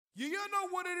You know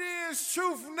what it is,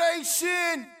 Truth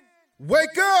Nation.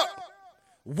 Wake up!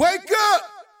 Wake up!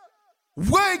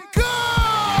 Wake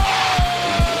up!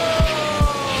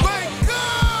 Wake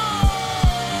up!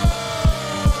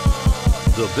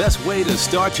 The best way to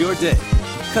start your day.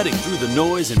 Cutting through the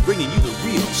noise and bringing you the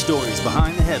real stories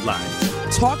behind the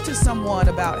headlines. Talk to someone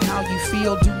about how you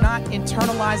feel. Do not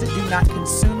internalize it. Do not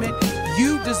consume it.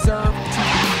 You deserve to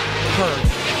be heard.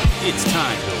 It's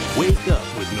time to wake up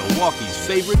with Milwaukee's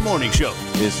favorite morning show.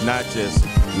 It's not just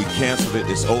we canceled it,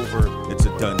 it's over, it's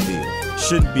a done deal.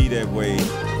 Shouldn't be that way.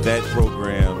 That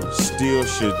program still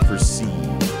should proceed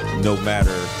no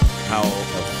matter how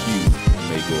a few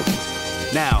may go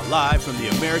against it. Now, live from the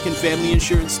American Family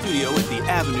Insurance Studio at the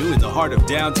Avenue in the heart of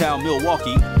downtown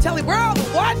Milwaukee. Telly, where all the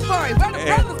watch parties? Where the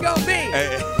brothers gonna be?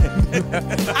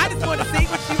 I just want to see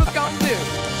what she was gonna do.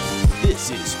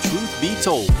 This is Truth Be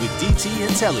Told with DT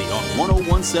and Telly on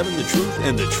 1017 The Truth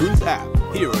and The Truth app.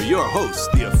 Here are your hosts,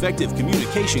 the effective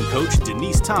communication coach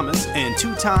Denise Thomas and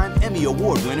two-time Emmy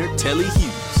Award winner Telly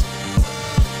Hughes.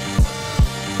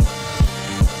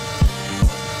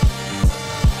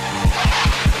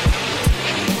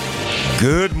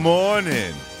 Good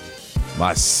morning.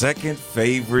 My second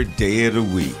favorite day of the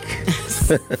week.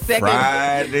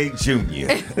 Friday Junior.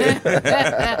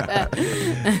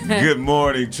 Good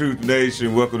morning, Truth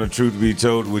Nation. Welcome to Truth Be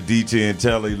Told with DT and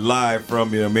Telly, live from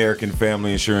the American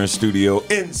Family Insurance Studio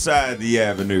inside the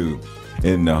Avenue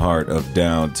in the heart of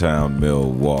downtown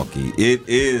Milwaukee. It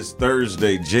is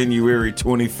Thursday, January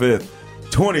 25th,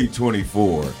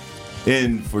 2024.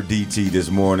 In for DT this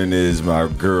morning is my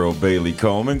girl, Bailey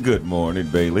Coleman. Good morning,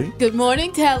 Bailey. Good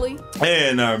morning, Telly.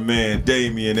 And our man,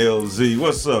 Damian LZ.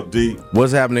 What's up, D?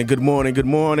 What's happening? Good morning. Good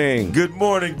morning. Good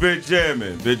morning,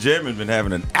 Benjamin. Benjamin been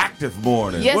having an active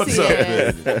morning. Yes, What's he up,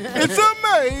 is. Ben? It's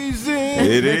amazing.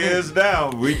 It is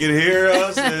now. We can hear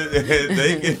us, and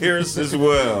they can hear us as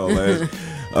well. As,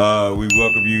 we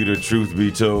welcome you to Truth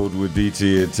Be Told with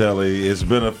DT and Telly. It's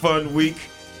been a fun week.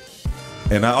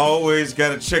 And I always got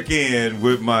to check in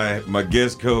with my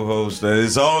guest co-host.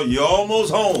 You're almost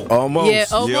home. Almost.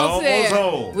 Yeah, You're almost there.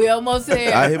 home. We almost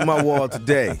there. I hit my wall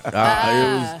today.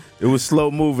 It was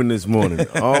slow moving this morning.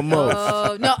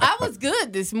 Almost. No, I was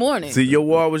good this morning. See, your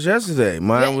wall was yesterday.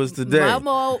 Mine was today.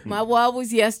 My wall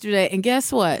was yesterday. And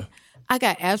guess what? I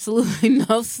got absolutely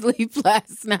no sleep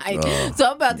last night. So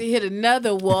I'm about to hit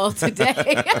another wall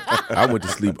today. I went to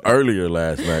sleep earlier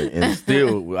last night, and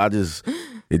still,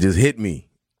 it just hit me.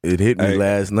 It hit me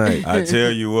last night. I tell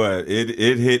you what,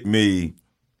 it hit me.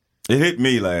 It hit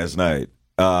me last night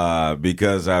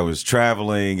because I was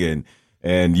traveling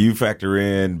and you factor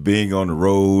in being on the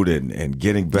road and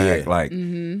getting back.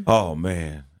 Oh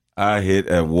man, I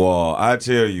hit a wall. I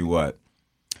tell you what,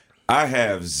 I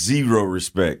have zero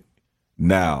respect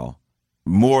now,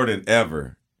 more than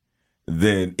ever,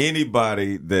 than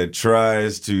anybody that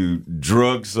tries to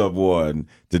drug someone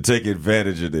to take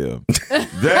advantage of them.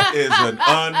 That is an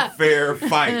unfair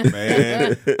fight,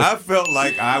 man. I felt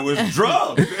like I was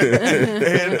drugged.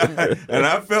 and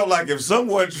I felt like if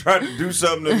someone tried to do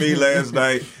something to me last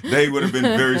night, they would have been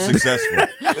very successful.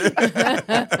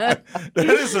 That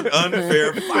is an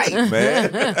unfair fight,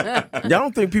 man. I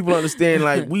don't think people understand,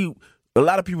 a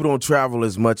lot of people don't travel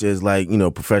as much as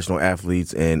professional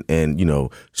athletes and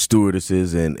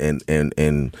stewardesses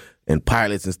and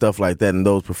pilots and stuff like that in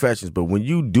those professions. But when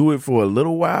you do it for a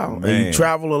little while and you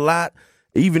travel a lot,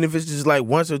 even if it's just like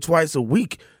once or twice a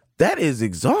week, that is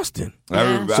exhausting.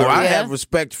 Yeah. I have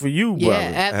respect for you, brother.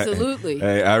 Yeah, absolutely.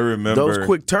 Hey, I remember those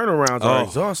quick turnarounds are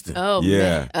exhausting. Oh,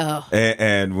 yeah. man. Oh.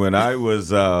 And when I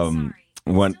was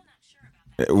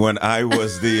when I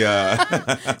was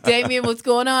the Damien, what's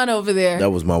going on over there?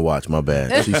 That was my watch. My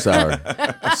bad. She's sorry.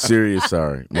 Serious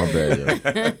sorry. My bad, yo.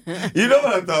 You know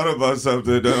what I thought about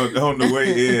something on the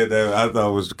way in that I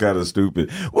thought was kind of stupid?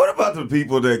 What about the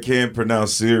people that can't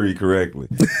pronounce Siri correctly?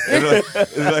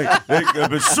 It's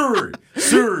like Siri.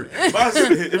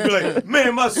 It'd be like,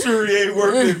 man, my Siri ain't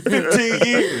worked in 15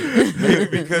 years. Maybe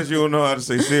because you don't know how to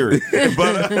say Siri.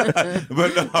 But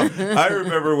no, I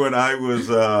remember when I was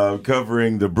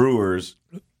covering the Brewers,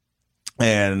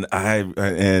 and I'm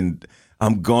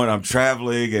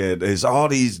traveling, and there's all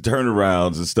these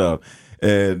turnarounds and stuff.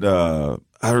 And I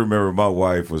remember my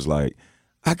wife was like,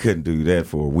 I couldn't do that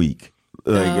for a week.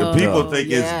 People think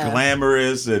it's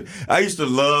glamorous, and I used to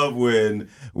love when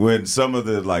some of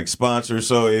the sponsors.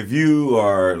 So if you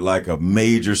are like a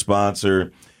major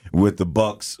sponsor with the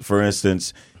Bucks, for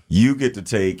instance, you get to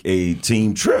take a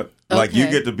team trip. Like you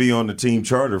Okay. get to be on the team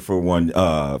charter for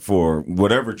for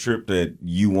whatever trip that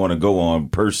you want to go on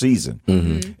per season.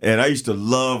 And I used to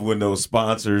love when those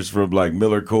sponsors from like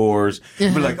Miller Coors be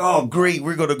like, "Oh, great,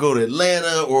 we're going to go to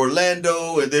Atlanta,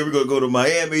 Orlando, and then we're going to go to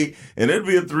Miami, and it'd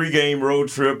be a 3-game road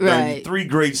trip, Right. and 3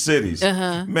 great cities."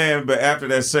 Man, but after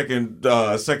that second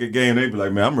game, they'd be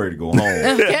like, "Man, I'm ready to go home."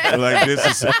 Like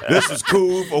this is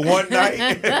cool for one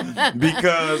night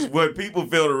because what people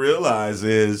fail to realize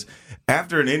is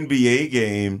after an NBA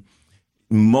game,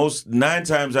 9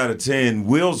 times out of 10,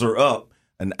 wheels are up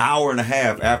an hour and a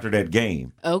half after that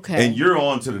game. Okay. And you're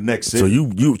on to the next city. So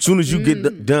you as soon as you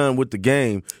get done with the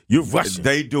game, you're rushing.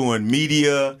 They doing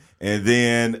media, and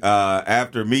then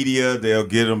after media, they'll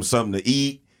get them something to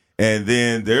eat. And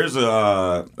then there's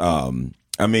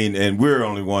and we're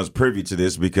only ones privy to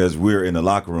this because we're in the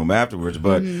locker room afterwards.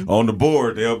 But on the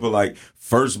board, they'll be like,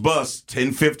 first bus,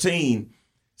 10:15.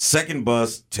 Second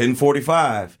bus,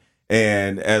 10:45.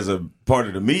 And as a part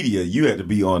of the media, you had to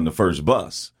be on the first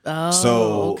bus. Oh,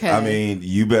 so, okay. I mean,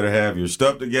 you better have your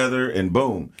stuff together and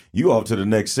boom, you off to the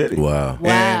next city. Wow. Wow.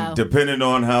 And depending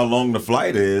on how long the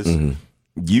flight is,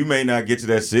 you may not get to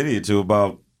that city until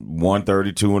about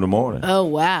 1:30, 2 in the morning. Oh,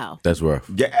 wow. That's rough.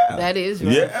 Yeah. That is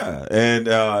rough. Yeah. And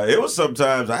it was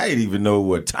sometimes I didn't even know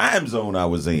what time zone I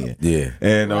was in. Yeah.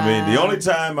 And I mean, the Wow. only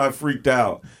time I freaked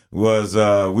out was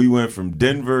we went from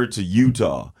Denver to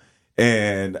Utah.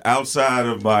 And outside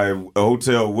of my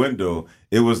hotel window,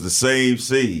 it was the same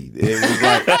sea. It was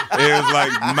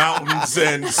like mountains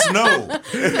and snow.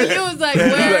 So you was like,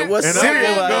 where? like, what And city I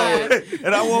am woke I up,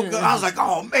 and I woke up. I was like,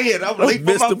 "Oh man, I'm late for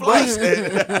missed my the bus."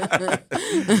 flight."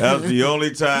 That was the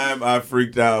only time I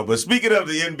freaked out. But speaking of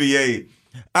the NBA,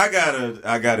 I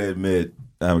gotta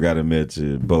admit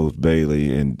to both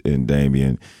Bailey and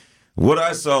Damian, what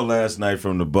I saw last night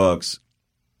from the Bucks,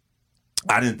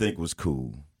 I didn't think was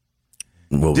cool.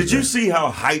 What was Did you that? see how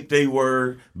hyped they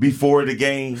were before the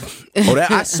game?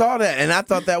 I saw that, and I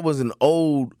thought that was an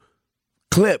old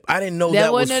clip. I didn't know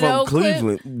that was wasn't an from old clip?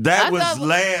 Cleveland. That I was thought-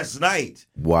 last night.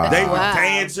 Wow. They were Wow.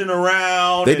 dancing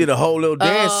around. They and- did a whole little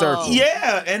dance Oh. circle.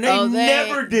 Yeah, and they Oh, they-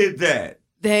 never did that.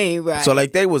 They ain't right. So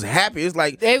like they was happy. It's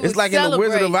like They was it's like in the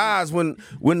Wizard of celebrating. Oz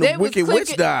when the They was Wicked Witch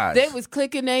clicking- dies. They was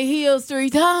clicking their heels 3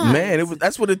 times. Man,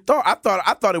 that's what it thought. I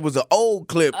thought it was an old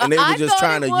clip, and they I were just thought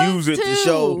trying it to was use it to too.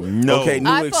 show No. okay, new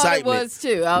I excitement. thought it was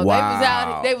too. Oh,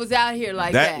 Wow. They was out here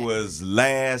like That that. was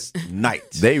last night.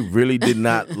 They really did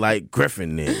not like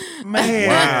Griffin then. Man.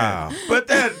 Wow. But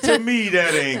that to me,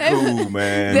 that ain't cool,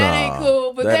 man. that ain't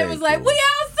cool. But that they ain't was like, cool. we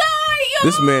outside, yo.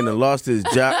 This man done lost his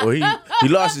job. Well, he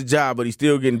lost his job, but he's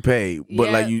still getting paid. But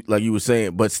Yeah. like you were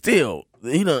saying, but still,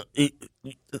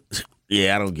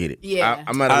 yeah, I don't get it. Yeah.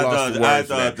 I might have lost the I words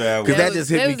thought that because was- that just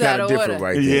hit That me was out kind of of different order.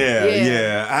 right there. Yeah,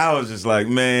 Yeah. yeah. I was just like,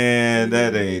 man,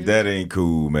 that ain't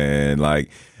cool, man. Like,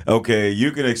 okay,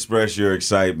 you can express your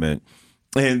excitement,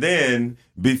 and then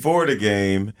before the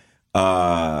game,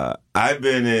 I've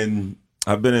been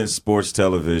in sports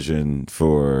television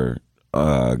for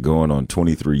going on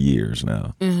 23 years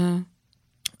now.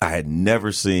 I had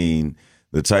never seen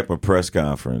the type of press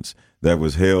conference that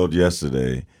was held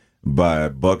yesterday by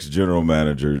Bucks general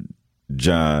manager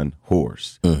John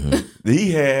Horst.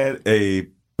 He had a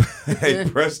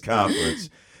press conference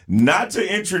not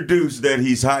to introduce that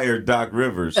he's hired Doc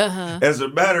Rivers. As a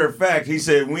matter of fact, he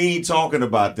said, we ain't talking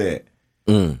about that.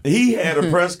 He had a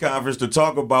press conference to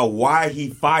talk about why he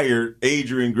fired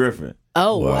Adrian Griffin.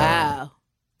 Oh, wow.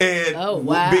 And Oh,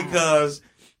 wow. because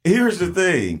here's the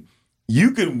thing.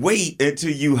 You can wait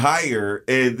until you hire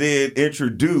and then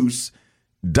introduce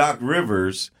Doc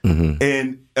Rivers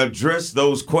and address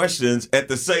those questions at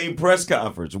the same press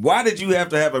conference. Why did you have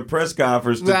to have a press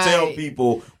conference to Right. tell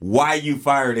people why you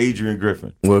fired Adrian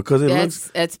Griffin? Well, because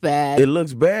That's bad. it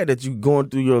looks bad that you're going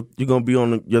to be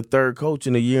on your third coach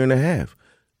in a year and a half,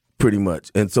 pretty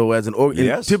much. And so as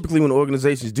Yes. typically when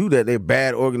organizations do that, they're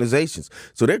bad organizations.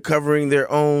 So they're covering their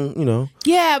own,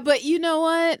 Yeah, but you know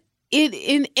what?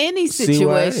 In any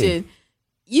CYA. situation,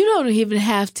 you don't even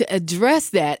have to address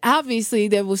that. Obviously,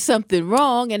 there was something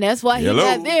wrong, and that's why he's Hello?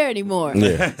 not there anymore.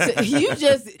 Yeah. So you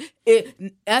just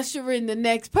usher in the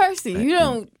next person. You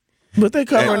don't. But they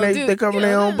covering Yeah. they covering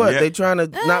their own butt. Yeah. They trying to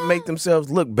not make themselves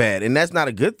look bad, and that's not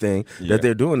a good thing that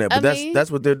they're doing that. But I mean, that's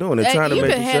what they're doing. They're trying to you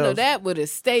make can handle themselves. that with a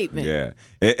statement. Yeah.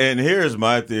 And here's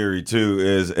my theory, too,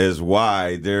 is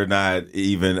why they're not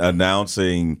even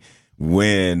announcing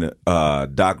when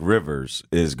Doc Rivers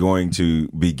is going to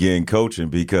begin coaching,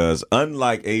 because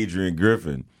unlike Adrian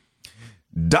Griffin,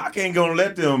 Doc ain't going to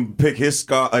let them pick his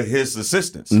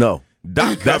assistants. No.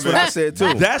 Doc That's what I said,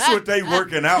 too. That's what they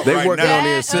working out They right working now. on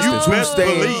their assistants. You Who's best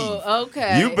staying? believe.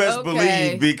 Okay. You best okay,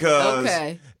 believe because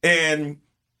okay. And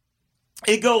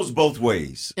it goes both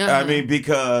ways. I mean,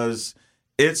 because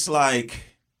it's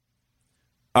like,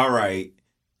 all right,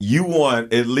 you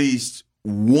want at least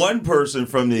one person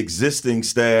from the existing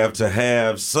staff to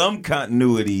have some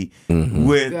continuity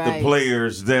with the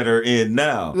players that are in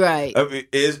now. Right. I mean,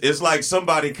 it's like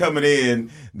somebody coming in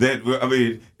that, I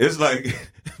mean, it's like,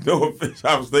 no offense,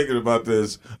 I was thinking about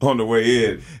this on the way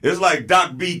in. It's like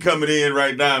Doc B coming in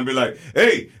right now and be like,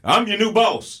 hey, I'm your new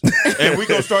boss, and we're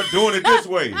going to start doing it this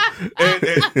way. And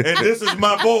this is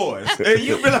my boys. And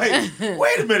you be like,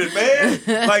 wait a minute, man.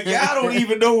 Like, y'all don't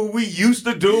even know what we used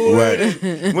to do.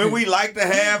 Right. When we like to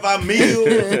have our meals,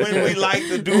 when we like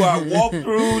to do our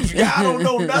walkthroughs, y'all don't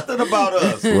know nothing about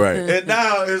us. Right. And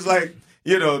now it's like,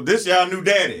 you know, this y'all new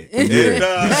daddy. Yeah. And,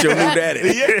 This your new daddy.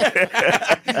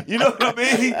 Yeah. You know what I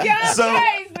mean?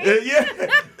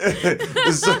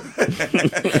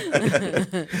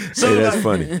 So that's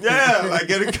funny. Yeah, like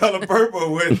get a color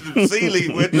purple with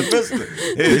Sealy with the mister.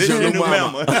 This your new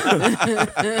mama.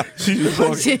 She just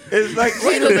walking. It's like, She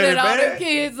wait a looking minute, at all man. them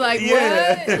kids like,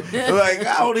 Yeah. what? Like,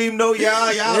 I don't even know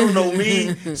y'all. Y'all don't know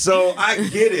me. So I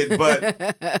get it.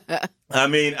 But, I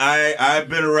mean, I've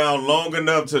been around long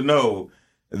enough to know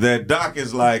that Doc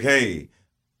is like, hey,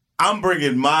 I'm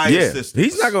bringing my assistants.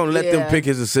 He's not going to let them pick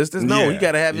his assistants. No, he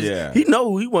got to have his. Yeah. He know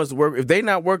who he wants to work. If they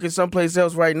not working someplace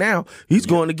else right now, he's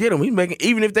going to get them. He's making,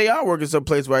 even if they are working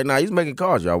someplace right now, he's making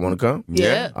calls. Y'all want to come?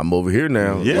 Yeah. I'm over here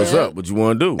now. Yeah. What's up? What you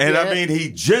want to do? And I mean,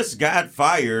 he just got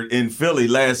fired in Philly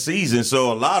last season,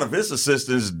 so a lot of his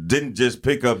assistants didn't just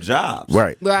pick up jobs.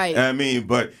 Right. Right. I mean,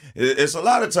 but it's a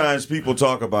lot of times people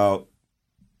talk about,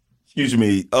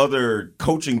 other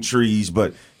coaching trees,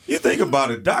 but you think about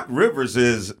it, Doc Rivers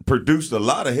has produced a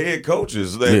lot of head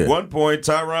coaches. At one point,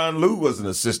 Tyronn Lue was an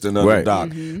assistant under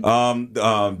Doc.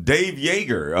 Dave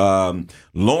Yeager,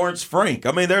 Lawrence Frank.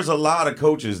 I mean, there's a lot of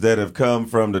coaches that have come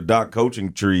from the Doc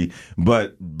coaching tree,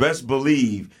 but best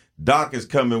believe Doc is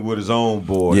coming with his own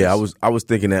boys. Yeah, I was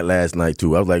thinking that last night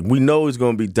too. I was like, we know it's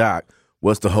going to be Doc.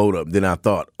 What's the hold up? Then I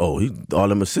thought, he's all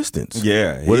them assistants.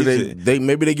 Yeah. What are they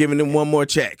maybe they giving them one more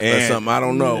check or something. I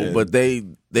don't know. Yeah. But they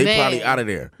probably out of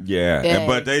there. Yeah.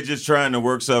 But they just trying to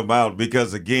work something out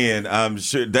because, again, I'm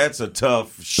sure that's a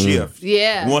tough shift.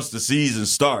 Yeah. Once the season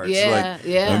starts. Yeah,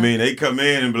 yeah. I mean, they come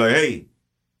in and be like, hey,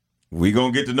 we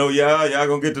going to get to know y'all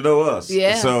going to get to know us.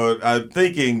 Yeah. So I'm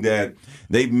thinking that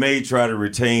they may try to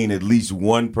retain at least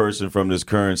one person from this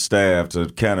current staff to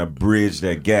kind of bridge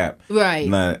that gap. Right.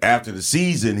 Now, after the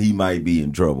season, he might be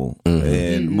in trouble.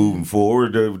 And moving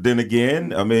forward, then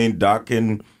again, I mean, Doc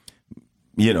can,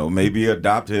 maybe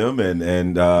adopt him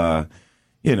and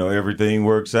everything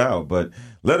works out. But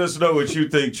let us know what you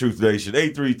think, Truth Nation.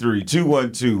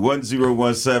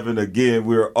 833-212-1017. Again,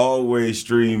 we're always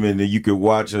streaming, and you can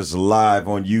watch us live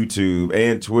on YouTube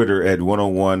and Twitter at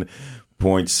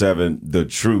 101.7 The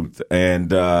Truth.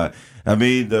 And I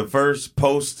mean, the first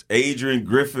post Adrian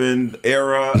Griffin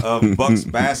era of Bucks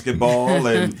basketball,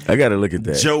 and I got to look at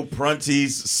that. Joe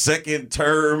Prunty's second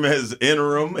term as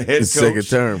interim head coach. Second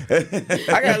term. I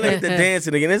got to look at the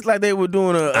dancing again. It's like they were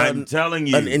doing I'm telling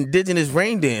you, an indigenous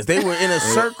rain dance. They were in a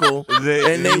circle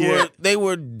and they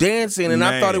were dancing, and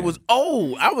I thought it was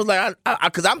I was like,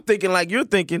 because I'm thinking like you're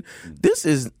thinking, this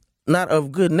is not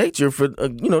of good nature for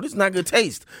this is not good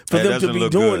taste for them to be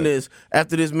doing this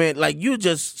after this man. Like, you're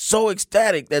just so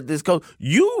ecstatic that this coach,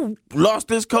 you lost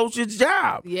this coach's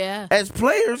job. Yeah. As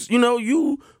players,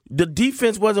 the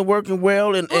defense wasn't working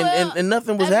well and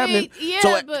nothing was happening.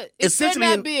 Yeah, but it better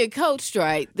not be a coach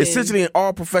right. Then. Essentially, in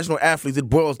all professional athletes, it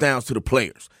boils down to the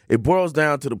players. It boils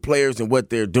down to the players and what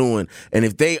they're doing. And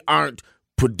if they aren't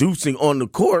producing on the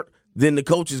court, then the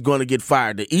coach is going to get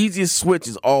fired. The easiest switch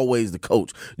is always the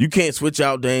coach. You can't switch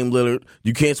out Dame Lillard.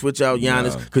 You can't switch out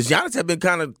Giannis because Giannis has been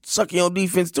kind of sucky on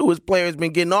defense too. His players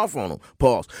been getting off on him.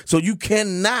 Pause. So you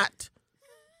cannot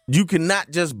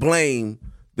just blame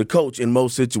the coach in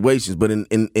most situations. But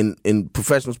in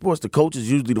professional sports, the coach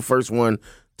is usually the first one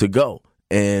to go.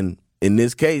 And in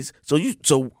this case, so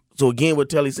again, what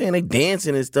Telly's saying, they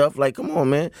dancing and stuff. Like, come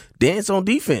on, man, dance on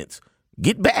defense.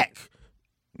 Get back.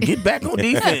 Get back on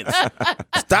defense.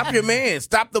 Stop your man.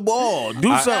 Stop the ball. Do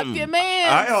something. Stop your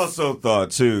man. I also thought,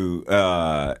 too,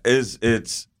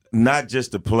 it's not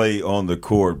just the play on the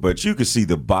court, but you could see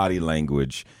the body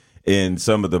language in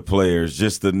some of the players,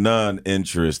 just the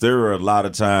non-interest. There were a lot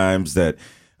of times that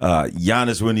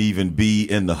Giannis wouldn't even be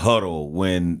in the huddle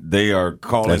when they are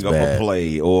calling up a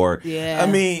play. Or, I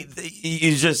mean,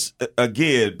 you just,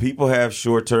 again, people have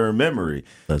short-term memory.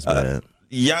 That's bad.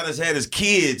 Giannis had his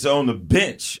kids on the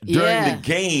bench during the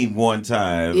game one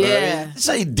time. Yeah. This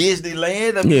ain't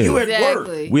Disneyland. I mean, you at work.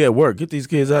 We at work. Get these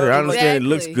kids out of here. I understand it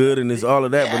looks good and it's all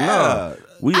of that, but no,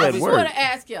 we I at just work. want to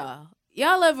ask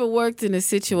y'all ever worked in a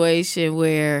situation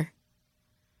where,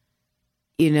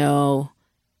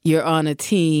 you're on a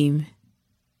team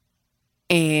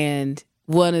and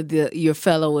one of your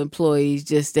fellow employees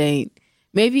just ain't,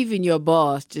 maybe even your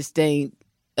boss just ain't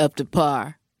up to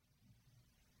par.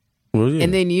 Well, yeah.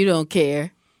 And then you don't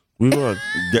care. We want.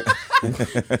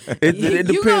 It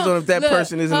depends on if that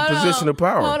person is in a position of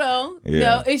power. Hold on. Yeah.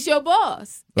 No, it's your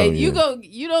boss. And you yeah.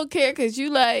 you don't care because you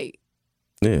like,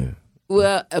 Yeah.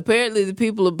 well, apparently the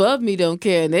people above me don't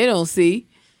care and they don't see.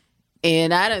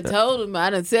 And I done told them, I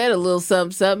done said a little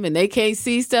something, and they can't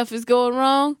see stuff is going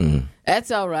wrong. That's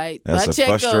all right. That's a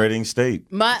frustrating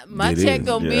state. My It check is.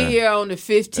 gonna be here on the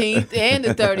 15th and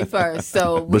the 31st.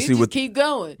 So we see, just keep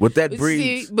going. what that But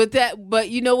breeds- but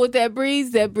you know what that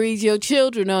breeds? That breeds your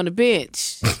children on the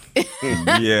bench.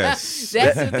 Yes.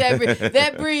 That's what that breeds.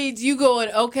 That breeds you going,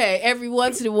 okay, every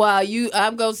once in a while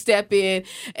I'm gonna step in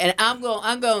and I'm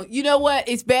going, you know what?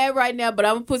 It's bad right now, but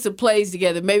I'm gonna put some plays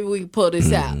together. Maybe we can pull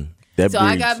this out. That So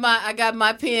breeds. I got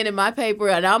my pen and my paper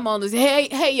and I'm on this.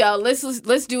 Hey y'all,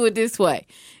 let's do it this way.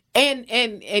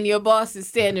 And your boss is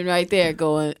standing right there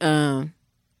going,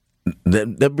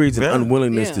 That breeds an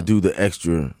unwillingness Yeah. to do the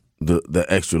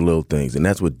extra little things, and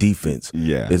that's what defense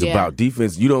is Yeah. about.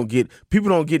 Defense, people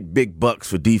don't get big bucks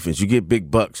for defense. You get big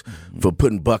bucks for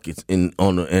putting buckets and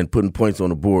putting points on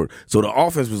the board. So the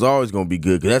offense was always going to be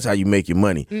good because that's how you make your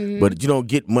money. But you don't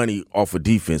get money off of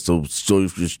defense. So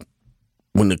if you're,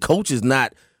 when the coach is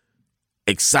not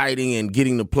exciting and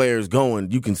getting the players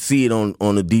going, you can see it on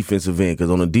the defensive end,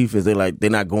 because on the defense they're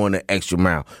not going the extra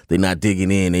mile. They're not digging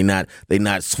in. They're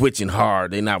not switching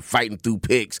hard. They're not fighting through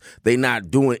picks. They're not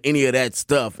doing any of that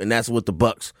stuff, and that's what the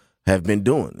Bucks have been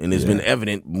doing, and it's been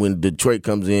evident when Detroit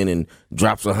comes in and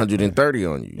drops 130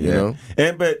 on you. You know,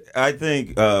 but I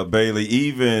think Bailey,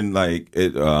 even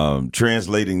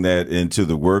translating that into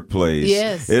the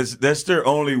workplace, that's their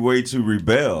only way to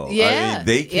rebel. Yeah. I mean,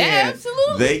 they can't.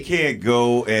 Absolutely. They can't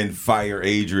go and fire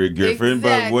Adrian Griffin.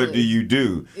 But what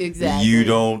do? Exactly. You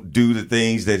don't do the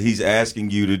things that he's asking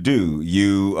you to do.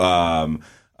 You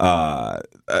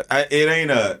it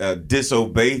ain't a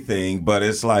disobey thing, but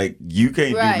it's like you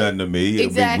can't do nothing to me.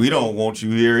 Exactly. I mean, we don't want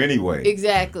you here anyway.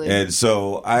 Exactly. And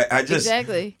so I just I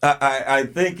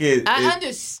think I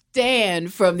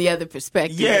understand from the other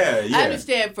perspective. Yeah. I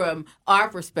understand from our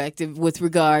perspective with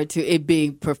regard to it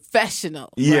being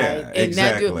professional. Yeah, right? And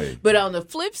exactly. but on the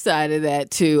flip side of that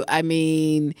too, I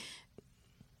mean,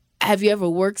 have you ever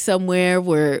worked somewhere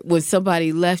where when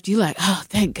somebody left, you like, oh,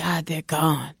 thank God they're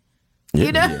gone.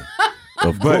 You know? Yeah.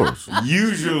 Of course.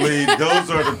 Usually, those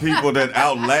are the people that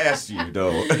outlast you,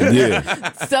 though.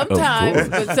 Yeah. Sometimes,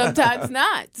 but sometimes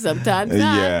not. Sometimes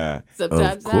not. Yeah.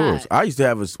 Sometimes Of course. not. I used to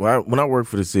have when I worked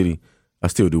for the city, I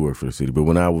still do work for the city, but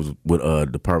when I was with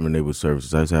Department of Neighborhood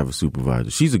Services, I used to have a supervisor.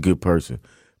 She's a good person,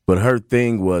 but her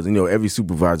thing was, every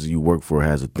supervisor you work for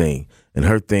has a thing, and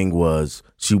her thing was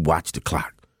she watched the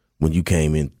clock when you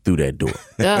came in through that door.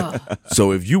 Oh,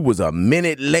 So if you was a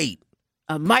minute late,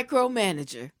 a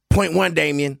micromanager. 0.1,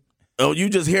 Damien. Oh, you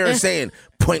just hear her saying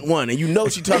 0.1, and you know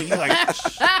she talking. You like,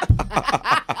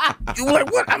 you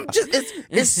like what?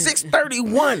 It's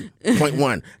 6:31.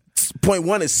 0.1.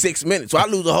 0.1 is 6 minutes, so I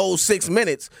lose a whole 6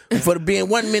 minutes for being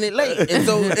 1 minute late, and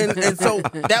so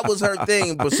that was her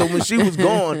thing. But so when she was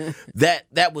gone,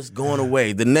 that was going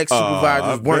away. The next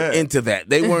supervisors weren't into that.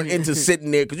 They weren't into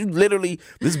sitting there, because you literally,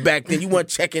 this back then, you weren't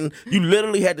checking. You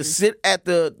literally had to sit at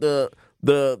the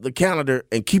calendar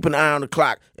and keep an eye on the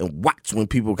clock and watch when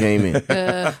people came in.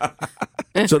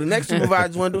 So the next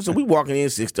supervisors want to do, so we walking in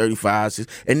 6:35,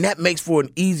 and that makes for an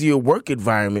easier work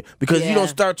environment, because you don't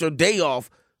start your day off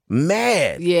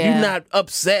mad. Yeah. You're not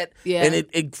upset, and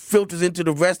it filters into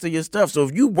the rest of your stuff. So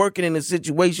if you're working in a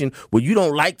situation where you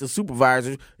don't like the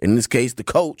supervisor, in this case the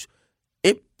coach,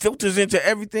 it filters into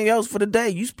everything else for the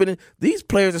day. These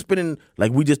players are spending,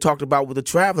 like we just talked about with the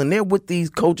traveling, they're with these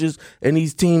coaches and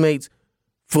these teammates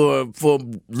for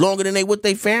longer than they with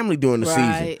their family during the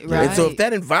season. Right. And so if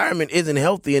that environment isn't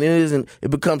healthy and it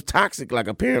becomes toxic, like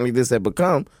apparently this had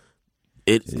become,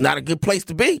 it's not a good place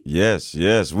to be. Yes.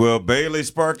 Well, Bailey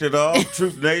sparked it off.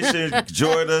 Truth Nation,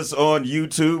 join us on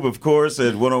YouTube, of course,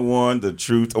 at 101 The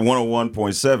Truth,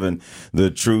 101.7 The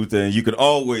Truth. And you can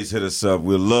always hit us up.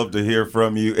 We'd love to hear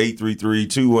from you,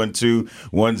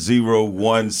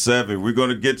 833-212-1017. We're going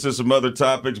to get to some other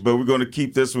topics, but we're going to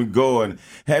keep this one going.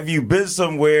 Have you been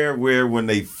somewhere where when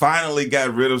they finally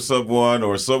got rid of someone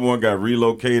or someone got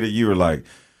relocated, you were like,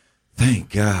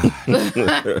 Thank God.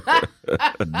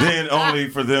 Then only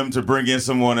for them to bring in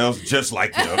someone else just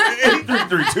like him.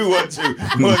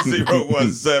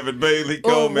 833-212-1017. Bailey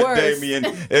Coleman, Damian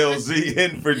LZ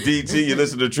in for DT. You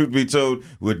listen to Truth Be Told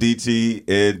with DT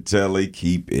and Telly.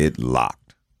 Keep it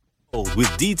locked. With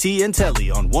DT and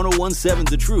Telly on 1017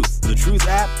 The Truth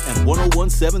app, and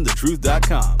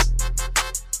 1017thetruth.com.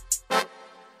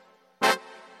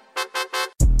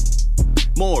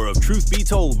 More of Truth Be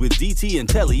Told with DT and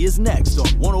Telly is next on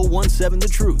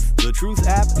 1017 The Truth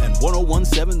app, and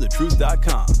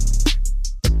 1017thetruth.com.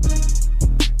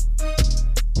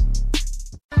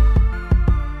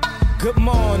 Good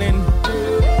morning.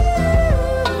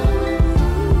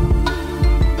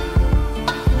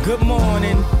 Good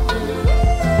morning.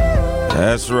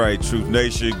 That's right, Truth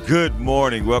Nation. Good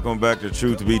morning. Welcome back to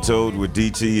Truth Be Told with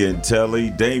DT and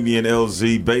Telly. Damian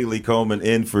LZ, Bailey Coleman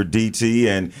in for DT.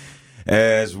 And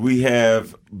as we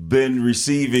have been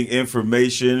receiving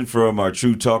information from our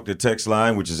True Talk to text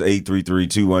line, which is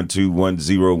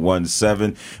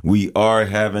 833-212-1017, we are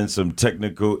having some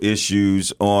technical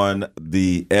issues on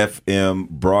the FM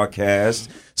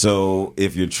broadcast. So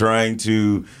if you're trying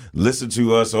to listen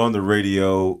to us on the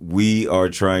radio, we are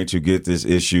trying to get this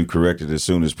issue corrected as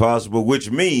soon as possible,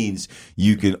 which means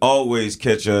you can always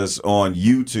catch us on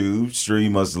YouTube,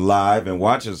 stream us live, and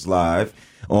watch us live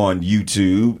on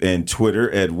YouTube and Twitter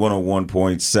at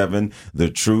 101.7 The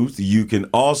Truth. You can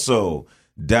also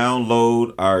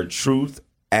download our Truth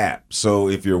app. So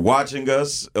if you're watching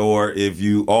us, or if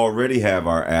you already have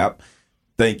our app,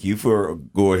 thank you for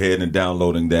go ahead and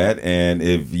downloading that. And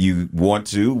if you want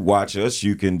to watch us,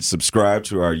 you can subscribe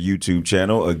to our YouTube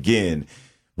channel. Again,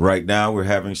 right now we're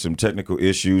having some technical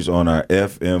issues on our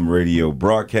FM radio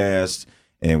broadcast,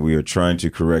 and we are trying to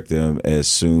correct them as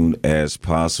soon as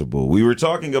possible. We were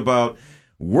talking about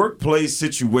workplace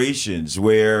situations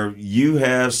where you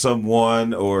have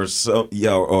someone or it's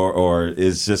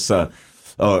just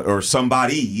or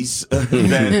somebody's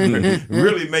that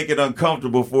really make it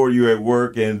uncomfortable for you at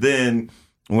work, and then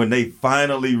when they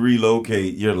finally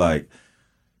relocate, you're like,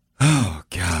 oh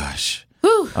gosh,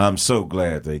 I'm so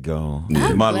glad they gone.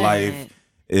 My life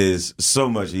is so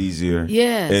much easier.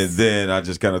 Yes. And then I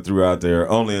just kind of threw out there,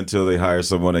 only until they hire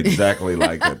someone exactly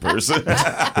like that person.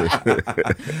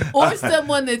 Or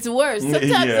someone that's worse. Sometimes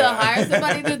they'll hire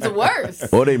somebody that's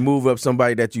worse. Or they move up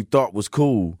somebody that you thought was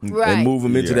cool Right. and move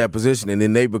them into that position, and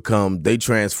then they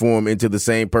transform into the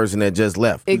same person that just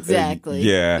left. Exactly.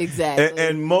 Yeah. Exactly.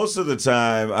 And most of the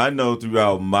time, I know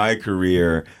throughout my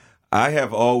career, I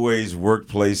have always worked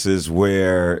places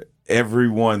where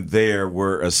everyone there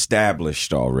were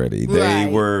established already.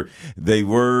 Right.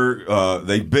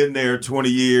 They've been there 20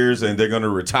 years and they're going to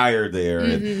retire there.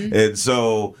 Mm-hmm. And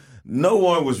so no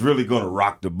one was really going to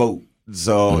rock the boat.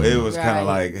 So it was kind of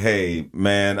like, hey,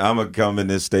 man, I'm going to come in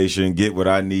this station, get what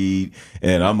I need,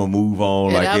 and I'm going to move on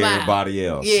And like I'm everybody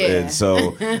out. else. Yeah. And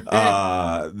so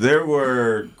there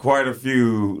were quite a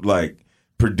few like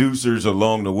producers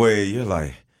along the way. You're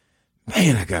like,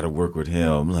 man, I got to work with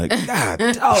him. Like, God,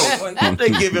 dog, why they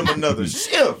give him another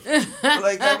shift?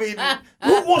 Like, I mean,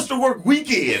 who wants to work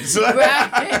weekends?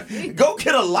 Right. Go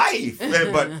get a life.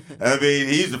 But, I mean,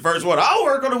 he's the first one. I'll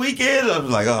work on the weekends. I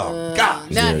was like, oh, gosh.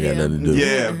 Not got nothing to do.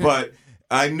 Yeah, but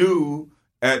I knew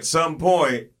at some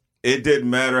point it didn't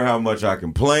matter how much I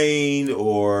complained,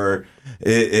 or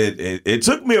it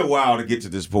took me a while to get to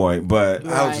this point, but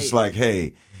I was just like,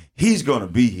 hey, he's going to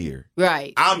be here.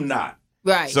 Right. I'm not.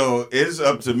 Right. So it's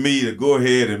up to me to go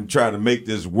ahead and try to make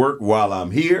this work while I'm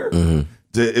here,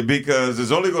 because it's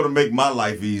only going to make my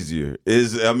life easier.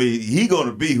 He going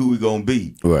to be who he going to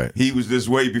be. Right. He was this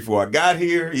way before I got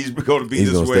here. He's going to be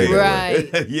He's this gonna way. stay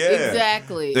that Right. Yeah.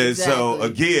 Exactly. And so,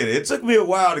 again, it took me a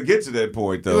while to get to that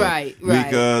point, though. Right.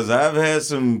 Because I've had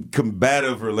some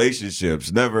combative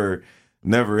relationships. Never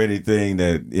anything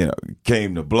that,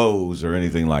 came to blows or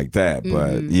anything like that.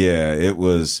 But, yeah, it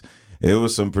was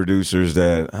some producers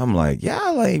that I'm like,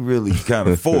 y'all ain't really kind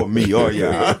of for me, are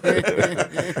y'all?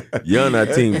 You're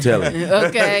not Team Telly.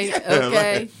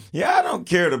 Okay. I don't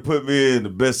care to put me in the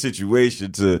best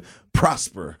situation to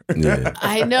prosper. Yeah.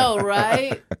 I know,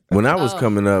 right? When I was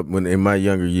coming up, in my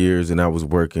younger years, and I was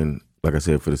working, like I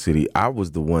said, for the city, I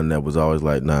was the one that was always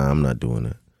like, nah, I'm not doing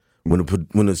that. When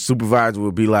the supervisor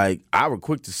would be like, I was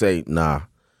quick to say, nah,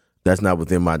 that's not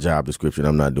within my job description.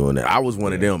 I'm not doing that. I was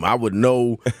one of them. I would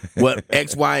know what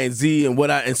X, Y, and Z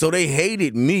and so they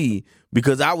hated me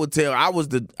Because I would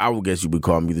guess you would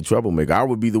call me the troublemaker. I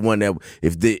would be the one that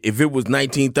if it was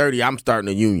 1930, I'm starting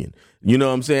a union. You know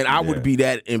what I'm saying? I would be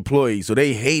that employee. So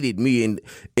they hated me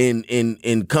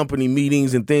in company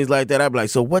meetings and things like that. I'd be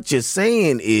like, so what you're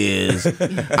saying is,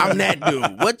 I'm that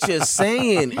dude. What you're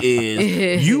saying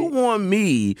is, you want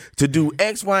me to do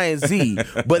X, Y, and Z,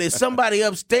 but it's somebody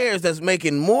upstairs that's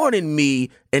making more than me,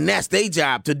 and that's their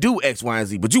job to do X, Y, and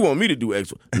Z. But you want me to do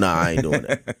X, Y. Nah, I ain't doing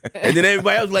that. And then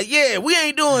everybody else was like, yeah, we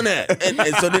ain't doing that.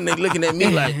 And so then they looking at me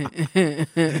like, and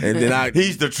then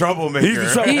he's the troublemaker. He's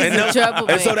the troublemaker. He's the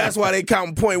troublemaker. And so that's why they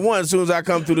count point one as soon as I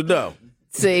come through the door.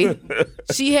 See,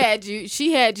 she had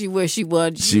you where she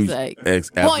wanted you. She's like,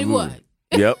 point one.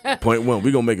 Yep, point one.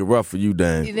 We're going to make it rough for you,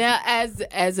 Dan. Now,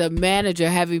 as a manager,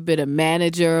 having been a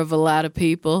manager of a lot of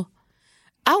people,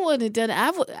 I wouldn't have done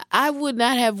it. I would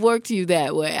not have worked you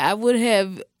that way. I would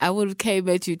have came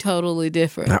at you totally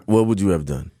different. What would you have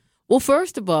done? Well,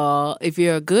 first of all, if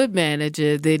you're a good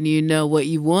manager, then you know what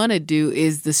you want to do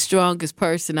is the strongest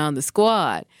person on the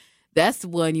squad. That's the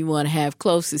one you want to have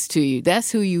closest to you.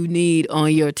 That's who you need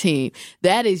on your team.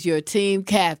 That is your team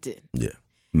captain. Yeah.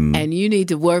 Mm-hmm. And you need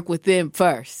to work with them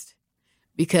first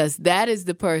because that is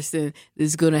the person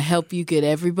that's going to help you get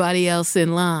everybody else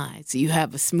in line so you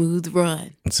have a smooth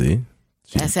run. See?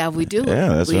 That's how we do it. Yeah,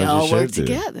 that's we what all you work should do.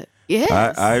 together.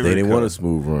 Yes. They didn't want a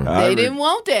smooth run. They didn't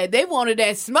want that. They wanted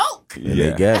that smoke. And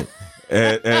they got it.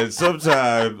 And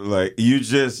sometimes, like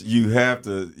you have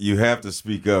to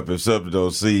speak up if something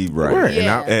don't seem right. Right.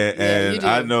 Yeah. And you do.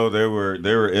 I know there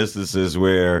were instances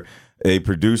where a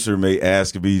producer may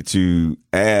ask me to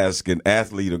ask an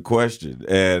athlete a question,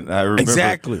 and I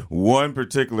remember one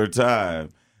particular time.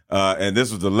 And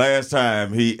this was the last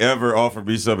time he ever offered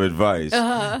me some advice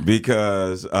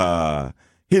because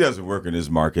he doesn't work in this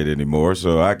market anymore.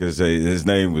 So I can say his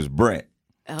name was Brent.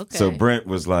 Okay. So Brent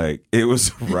was like, it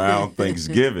was around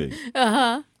Thanksgiving.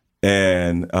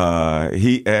 And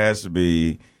he asked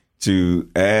me to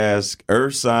ask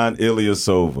Ersan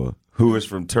Ilyasova, who is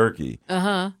from Turkey,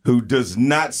 who does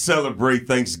not celebrate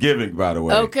Thanksgiving, by the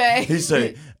way. Okay. He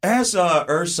said, ask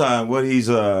Ersan what he's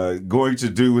going to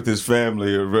do with his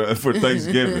family for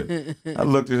Thanksgiving. I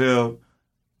looked at him.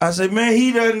 I said, man,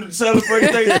 he doesn't celebrate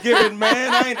Thanksgiving,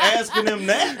 man. I ain't asking him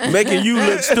that. Making you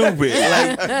look stupid.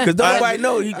 Because nobody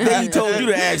know he told you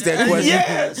to ask that question.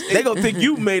 Yes. They going to think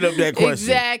you made up that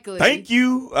question. Exactly. Thank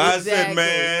you. I Exactly. said,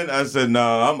 man. I said, no,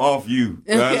 I'm off you.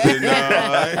 I said,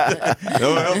 no,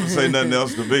 don't ever say nothing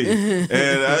else to me.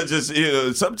 And I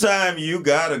just, sometimes you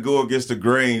got to go against the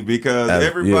grain because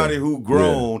everybody who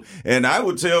grown, and I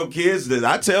would tell kids this,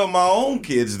 I tell my own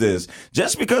kids this,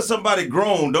 just because somebody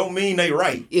grown don't mean they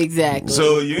right. Exactly.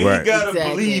 So you ain't got to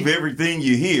Exactly. believe everything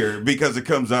you hear because it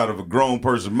comes out of a grown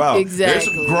person's mouth. Exactly. There's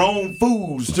some grown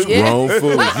fools, too. Grown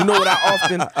fools. You know what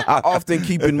I often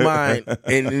keep in mind,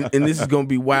 and this is going to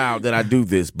be wild that I do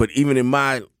this, but even in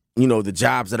my, the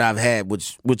jobs that I've had,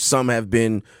 which some have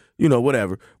been,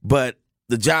 whatever, but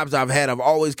the jobs I've had, I've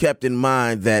always kept in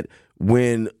mind that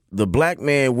when the black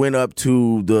man went up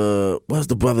to what's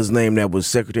the brother's name that was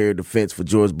Secretary of Defense for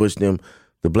George Bush and them,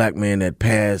 the black man that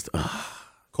passed,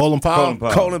 Colin Powell.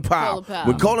 Colin Powell.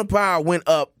 When Colin Powell went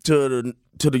up to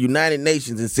the United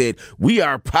Nations and said, we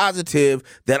are positive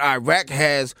that Iraq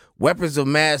has weapons of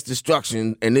mass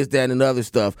destruction and this, that, and other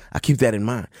stuff, I keep that in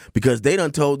mind. Because they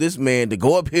done told this man to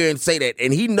go up here and say that,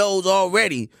 and he knows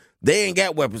already they ain't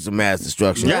got weapons of mass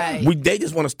destruction. Right. They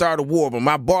just want to start a war, but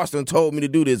my boss done told me to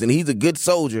do this, and he's a good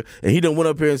soldier, and he done went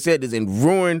up here and said this and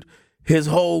ruined his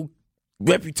whole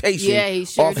reputation. Yeah, he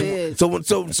sure did.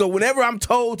 So whenever I'm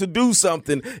told to do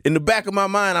something, in the back of my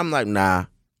mind, I'm like, nah,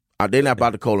 they're not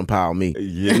about to Colin Powell me.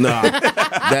 Yeah. Nah,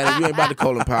 Daddy, you ain't about to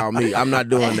Colin Powell me. I'm not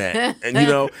doing that. And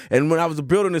and when I was a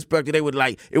building inspector, they would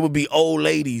it would be old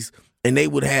ladies, and they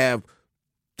would have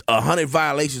 100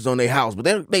 violations on their house, but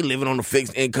they living on a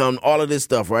fixed income, all of this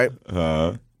stuff, right?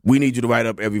 We need you to write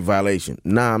up every violation.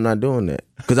 Nah, I'm not doing that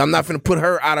because I'm not finna put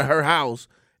her out of her house.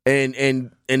 And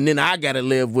then I got to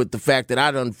live with the fact that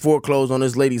I done foreclosed on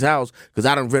this lady's house because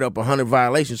I done read up 100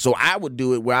 violations. So I would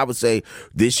do it where I would say,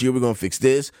 this year we're going to fix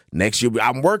this. Next year,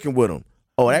 I'm working with them.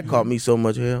 Oh, that caught me so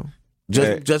much hell.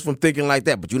 Just from thinking like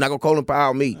that. But you're not going to Colin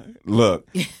Powell me. Look,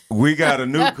 we got a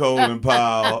new Colin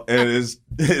Powell, and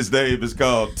his name is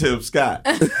called Tim Scott.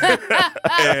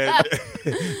 And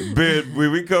Ben,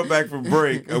 when we come back from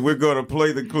break, we're going to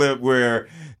play the clip where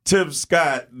Tim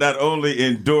Scott not only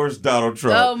endorsed Donald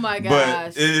Trump, oh my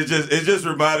gosh, but it just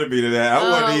reminded me of that. I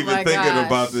wasn't even thinking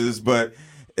about this, but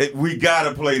We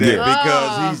gotta play that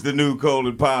because he's the new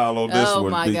Colin Powell on this one. Oh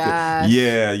my gosh!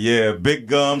 Yeah. Big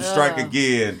Gum strike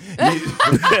again.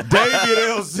 David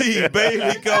LC,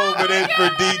 Bailey Coleman in for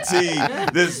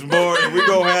DT this morning. We're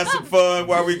gonna have some fun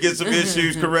while we get some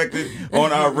issues corrected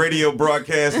on our radio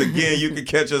broadcast. Again, you can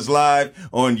catch us live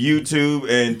on YouTube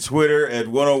and Twitter at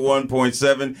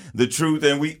 101.7 The Truth,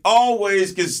 and we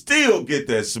always can still get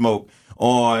that smoke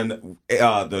on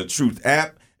the Truth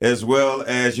app. As well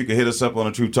as you can hit us up on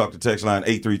the Truth Talk to text line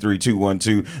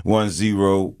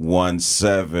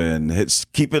 833-212-1017.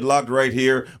 Keep it locked right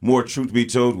here. More Truth Be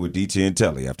Told with DT and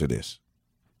Telly after this.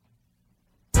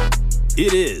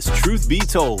 It is Truth Be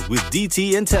Told with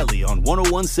DT and Telly on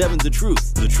 101.7 The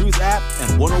Truth, The Truth app,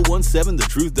 and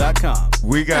 101.7thetruth.com.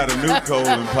 We got a new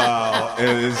Colin Powell,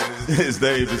 and his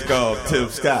name is called Tim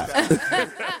Scott.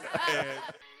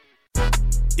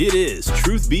 It is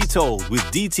Truth Be Told with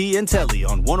DT and Telly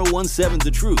on 101.7 The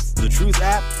Truth, The Truth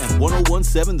app, and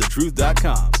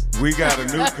 101.7thetruth.com. We got a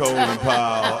new Colin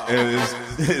Powell, and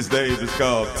his name is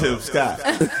called Tim Scott.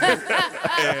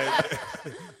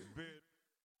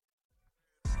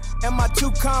 Am I too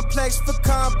complex for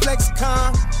complex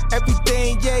con?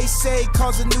 Everything Ye say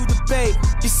cause a new debate.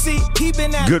 You see, he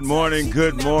been at Good morning.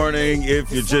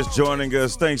 If you're just joining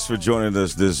us, thanks for joining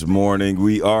us this morning.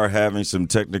 We are having some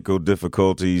technical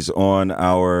difficulties on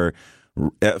our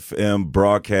FM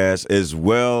broadcast as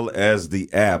well as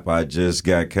the app. I just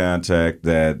got contact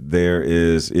that there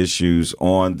is issues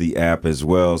on the app as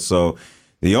well. So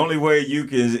the only way you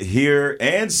can hear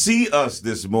and see us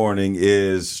this morning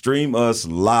is stream us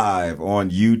live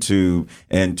on YouTube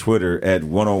and Twitter at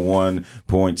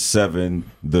 101.7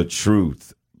 The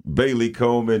Truth. Bailey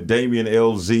Coleman, Damian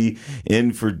LZ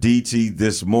in for DT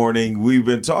this morning. We've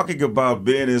been talking about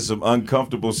being in some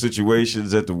uncomfortable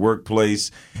situations at the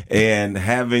workplace and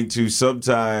having to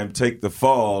sometime take the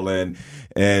fall. And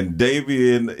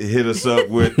Damian hit us up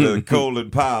with Colin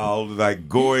Powell, like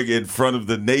going in front of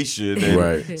the nation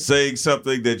and saying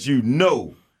something that you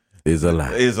know is a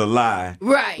lie.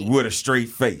 Right. With a straight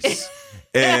face.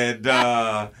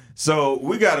 And so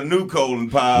we got a new Colin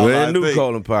Powell.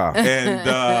 Colin Powell.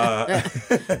 And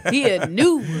he a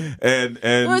new one. And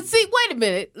well, see, wait a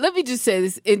minute. Let me just say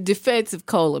this in defense of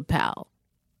Colin Powell.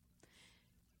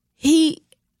 He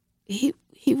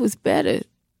was better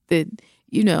than,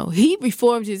 he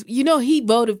reformed his, he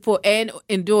voted for and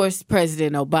endorsed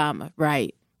President Obama,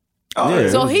 right? Oh, yeah,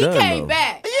 so he came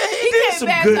back. Yeah, he did some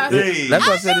good things. That's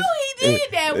what I know he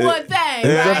did that one thing.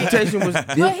 His right? reputation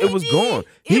was gone.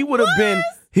 He would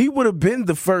have been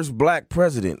the first black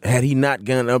president had he not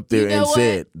gone up there and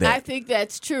said that. I think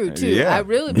that's true too. Yeah. I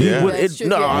really believe that's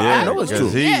true. I know it's true.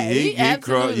 He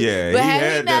absolutely. But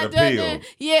had that appeal.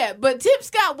 But Tim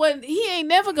Scott he ain't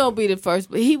never gonna be the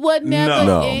first. But he wasn't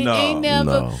never. Ain't never.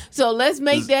 No. So let's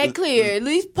make that clear. At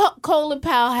least Colin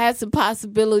Powell had some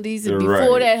possibilities, and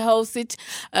before that whole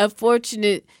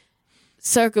unfortunate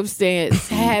circumstance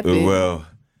happened. Well,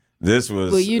 this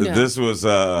was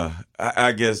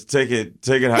I guess take it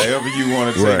however you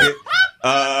want to take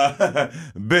it.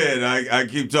 Ben, I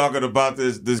keep talking about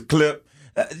this clip.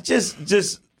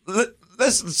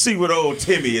 Let's see what old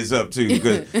Timmy is up to,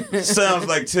 because it sounds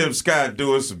like Tim Scott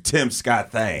doing some Tim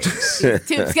Scott things.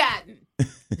 Tim Scott.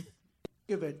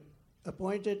 Give it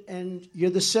appointed, and you're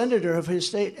the senator of his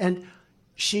state, and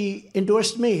she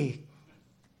endorsed me.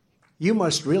 You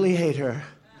must really hate her.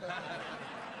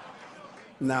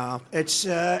 No, it's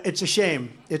a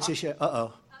shame. It's a shame.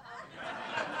 Uh-oh.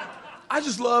 I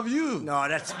just love you. No,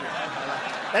 that's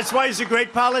why he's a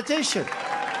great politician.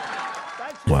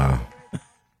 Wow.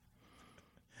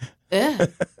 Yeah.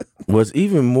 What's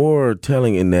even more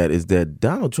telling in that is that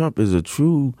Donald Trump is a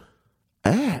true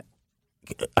I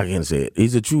can't say it.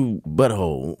 He's a true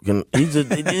butthole. He's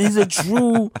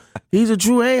a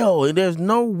true a-hole. And there's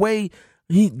no way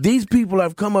these people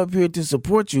have come up here to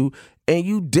support you, and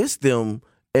you diss them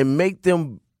and make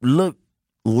them look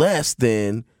less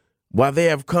than while they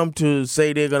have come to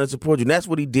say they're going to support you. And that's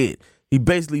what he did. He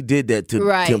basically did that to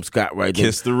Tim Scott right there.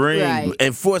 Kiss the ring. Right.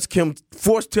 And forced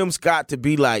Tim Scott to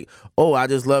be like, oh, I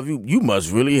just love you. You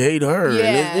must really hate her.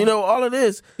 Yeah. And all of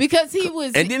this. Because he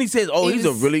was. And then he says, he's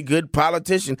a really good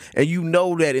politician. And you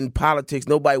know that in politics,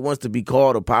 nobody wants to be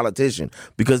called a politician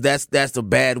because that's a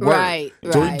bad word. Right.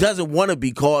 So he doesn't want to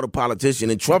be called a politician.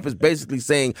 And Trump is basically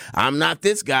saying, I'm not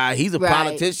this guy. He's a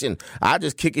politician. I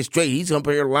just kick it straight. He's up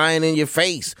here lying in your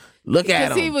face. Look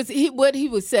at him. What he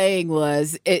was saying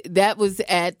was that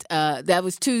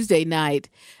was Tuesday night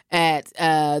at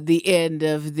the end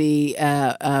of the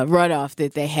runoff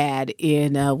that they had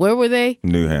in where were they?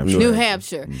 New Hampshire. New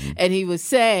Hampshire. Mm-hmm. And he was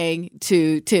saying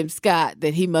to Tim Scott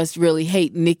that he must really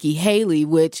hate Nikki Haley,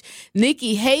 which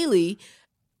Nikki Haley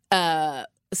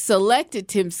selected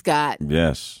Tim Scott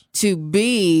to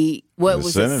be a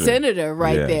senator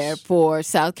there for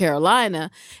South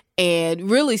Carolina, and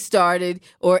really started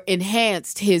or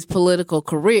enhanced his political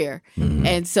career. Mm-hmm.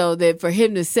 And so that for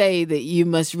him to say that you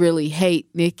must really hate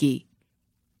Nikki,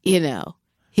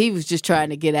 he was just trying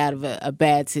to get out of a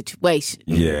bad situation.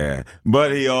 Yeah,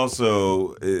 but he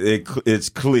also it's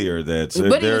clear that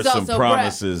there are some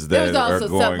promises that are going to be. There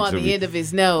was also something on the end of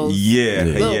his nose.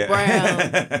 Yeah, brown.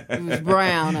 It was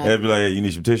brown. They'd be like, hey, you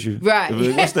need some tissue? Right.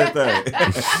 Like, what's that thing?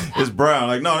 It's brown.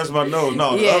 Like, no, that's my nose.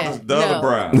 No, the other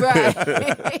brown. Right.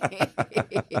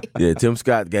 Yeah, Tim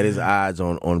Scott got his eyes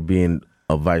on being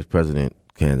a vice president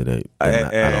candidate.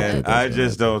 I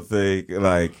just don't think,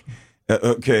 like...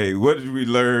 Okay, what did we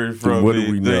learn from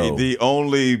the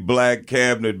only black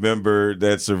cabinet member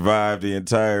that survived the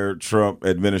entire Trump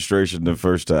administration the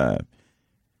first time?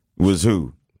 Was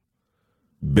who?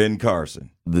 Ben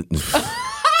Carson.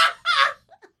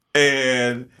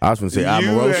 And I was going to say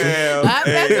Omarosa.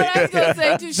 That's what I was going to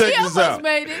say too. She almost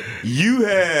made it. You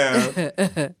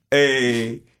have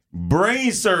a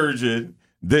brain surgeon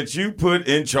that you put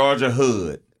in charge of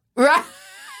HUD. Right.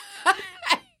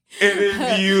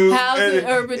 Housing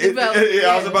Urban Development.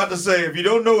 I was about to say, if you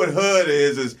don't know what HUD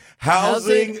is, it's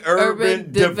Housing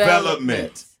Urban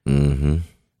Development. Mm-hmm.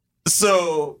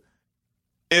 So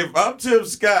if I'm Tim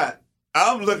Scott,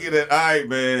 I'm looking at, all right,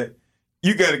 man,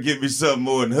 you got to give me something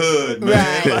more than HUD,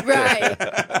 man.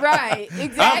 Right,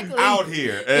 exactly. I'm out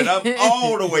here, and I'm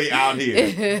all the way out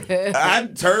here. I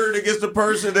turned against the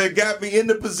person that got me in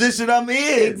the position I'm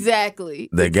in. Exactly.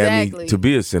 That got me to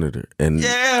be a senator.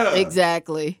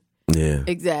 Exactly. Yeah.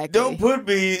 Exactly. Don't put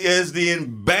me as the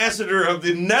ambassador of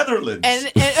the Netherlands.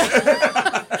 And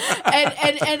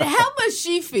how must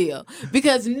she feel?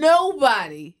 Because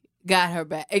nobody got her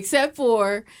back except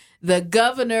for the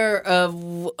governor of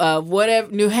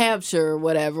whatever, New Hampshire or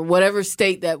whatever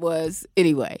state that was.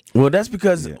 Anyway. Well, that's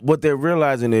because what they're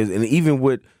realizing is, and even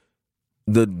with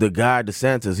the guy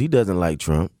DeSantis, he doesn't like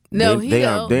Trump. No, they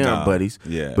aren't buddies.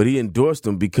 Yeah. But he endorsed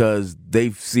him because they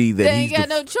see that they ain't got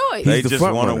no choice. They just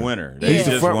want a winner. They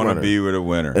just want to be with a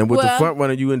winner. And with the front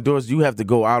runner you endorse, you have to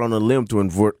go out on a limb to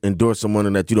endorse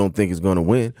someone that you don't think is going to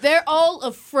win. They're all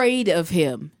afraid of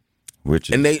him.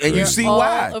 And you see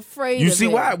why? Afraid you of see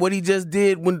him. why? What he just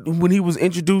did when he was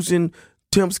introducing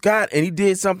Tim Scott, and he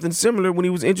did something similar when he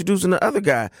was introducing the other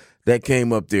guy that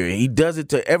came up there. He does it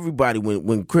to everybody.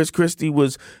 When Chris Christie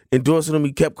was endorsing him,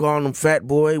 he kept calling him Fat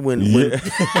Boy. When the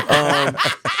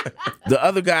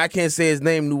other guy, I can't say his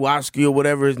name, Nowosky or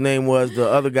whatever his name was, the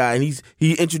other guy, and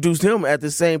he introduced him at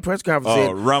the same press conference.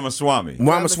 Oh, Ramaswamy.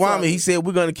 Ramaswamy. He said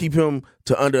we're going to keep him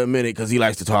to under a minute because he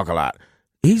likes to talk a lot.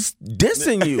 He's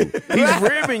dissing you. He's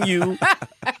ribbing you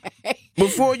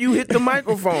before you hit the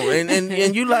microphone,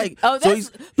 and you like. So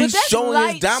he's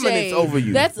showing his dominance over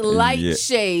you. That's light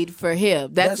shade for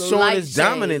him. That's showing his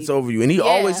dominance over you, and he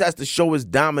always has to show his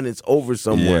dominance over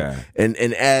someone. Yeah. And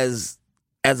as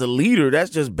a leader,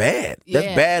 that's just bad.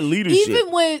 That's bad leadership.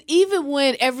 Even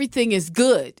when everything is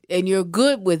good and you're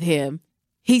good with him,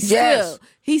 he still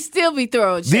be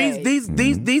throwing shade.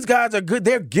 These guys are good.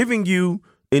 They're giving you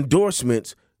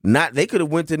endorsements. They could have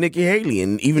went to Nikki Haley,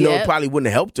 and even though it probably wouldn't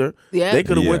have helped her, they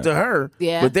could have went to her.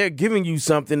 Yeah. But they're giving you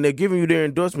something. They're giving you their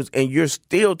endorsements, and you're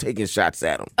still taking shots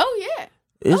at them. Oh yeah,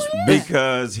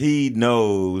 because he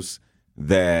knows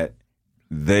that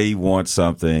they want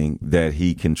something that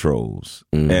he controls,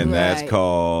 and that's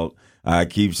called. I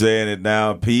keep saying it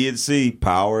now. P&C,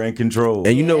 power and control.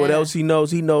 And you know what else he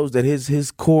knows? He knows that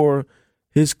his core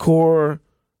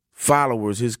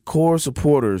followers, his core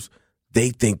supporters,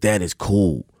 they think that is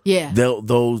cool. Yeah.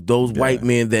 Those white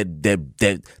men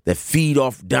that feed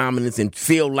off dominance and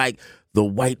feel like the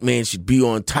white man should be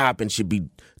on top and should be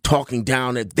talking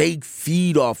down, that they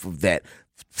feed off of that.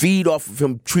 Feed off of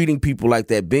him treating people like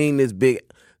that, being this big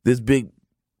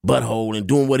butthole and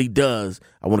doing what he does.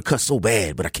 I want to cuss so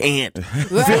bad, but I can't.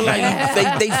 Feel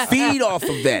like they feed off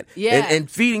of that. Yeah. And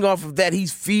feeding off of that,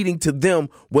 he's feeding to them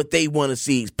what they want to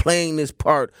see. He's playing this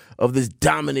part of this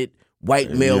dominant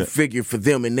white male figure for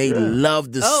them, and they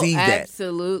love to see that.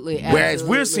 Absolutely. Whereas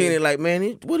we're seeing it like,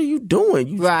 man, what are you doing?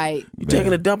 You're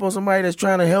taking a dump on somebody that's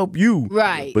trying to help you.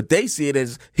 Right. But they see it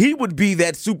as he would be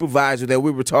that supervisor that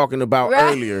we were talking about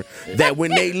earlier, that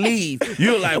when they leave,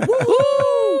 you're like,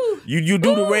 woohoo! You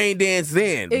do the rain dance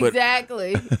then.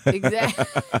 Exactly.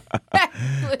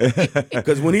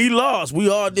 Because when he lost, we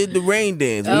all did the rain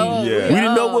dance. We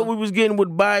didn't know what we was getting with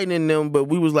Biden and them, but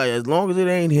we was like, as long as it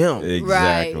ain't him.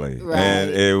 Exactly. Right.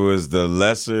 And it was the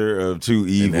lesser of two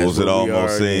evils, it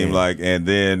almost seemed like. And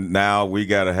then now we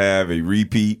got to have a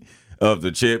repeat of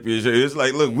the championship. It's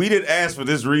like, look, we didn't ask for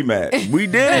this rematch. We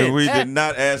did. We did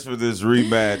not ask for this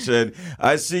rematch. And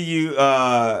I see you,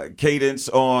 Cadence,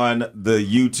 on the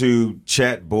YouTube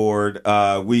chat board.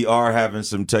 We are having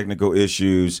some technical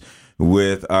issues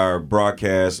with our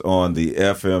broadcast on the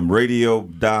FM radio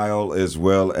dial as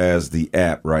well as the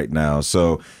app right now.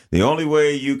 So the only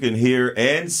way you can hear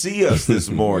and see us this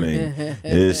morning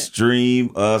is stream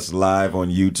us live on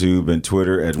YouTube and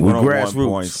Twitter at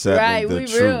 101.7 Right, The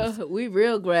Truth. we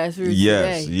real grassroots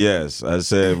Yes, today. yes. I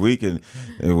said we can.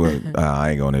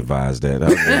 I ain't gonna advise that. I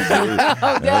was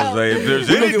like, if there's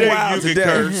anything wild you can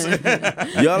curse.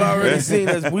 Y'all already seen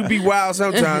us. We be wild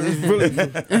sometimes. It's really.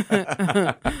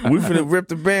 We finna rip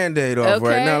the Band-Aid off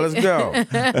right now. Let's go.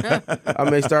 I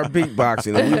may start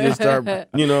beatboxing and we just start,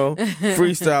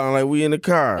 freestyling like we in the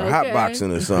car,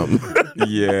 hotboxing or something.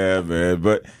 Yeah, man.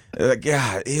 But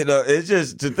God, it's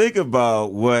just to think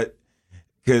about what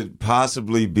could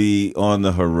possibly be on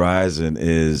the horizon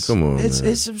is. Come on,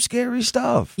 it's some scary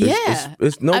stuff. Yeah.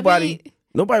 It's nobody.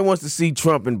 Nobody wants to see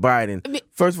Trump and Biden.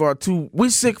 First of all, we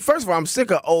sick. First of all, I'm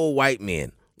sick of old white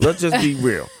men. Let's just be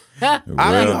real. I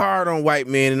be hard on white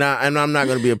men, and I'm not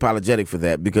going to be apologetic for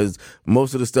that because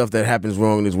most of the stuff that happens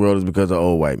wrong in this world is because of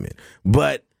old white men.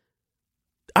 But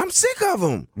I'm sick of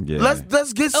them. Yeah.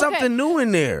 Let's get something new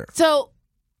in there. So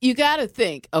you got to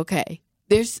think,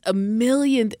 there's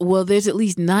there's at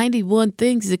least 91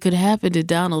 things that could happen to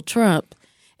Donald Trump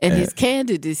and his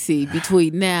candidacy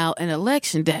between now and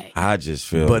Election Day. I just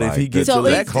feel But like if he gets So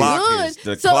elected, it's good.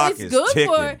 the clock is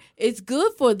ticking. It's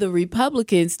good for the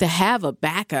Republicans to have a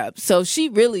backup. So she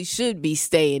really should be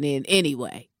staying in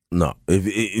anyway. no,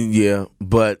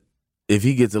 but if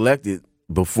he gets elected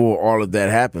before all of that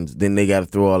happens, then they got to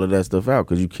throw all of that stuff out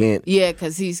because you can't. Yeah,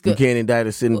 because he's You good. can't indict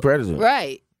a sitting president.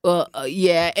 Right. Well,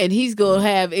 and he's going to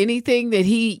have anything that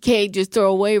he can't just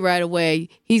throw away right away,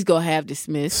 he's going to have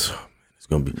dismissed.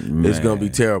 It's gonna be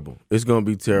terrible. It's gonna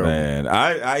be terrible. Man,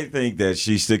 I think that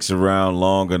she sticks around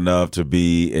long enough to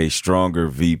be a stronger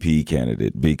VP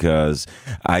candidate because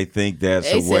I think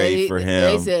that's a way for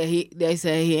him. They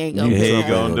say he ain't gonna. He ain't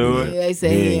gonna do it. They say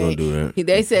he ain't gonna do that.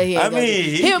 They say he ain't. I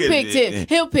mean,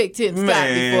 he'll pick Tim Scott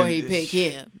Man, before he pick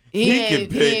him. He ain't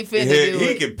finna do He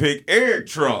it. can pick Eric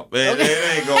Trump, and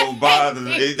it ain't gonna bother.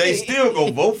 They still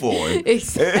gonna vote for him.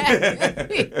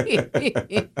 Exactly.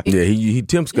 Yeah,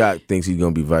 Tim Scott thinks he's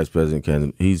gonna be vice president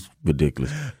candidate. He's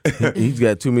ridiculous. He's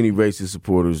got too many racist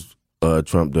supporters.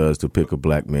 Trump does to pick a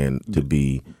black man to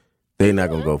be. They're not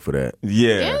gonna go for that.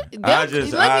 Yeah, let me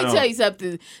tell you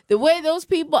something. The way those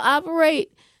people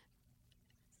operate,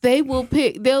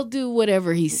 they'll do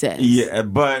whatever he says. Yeah,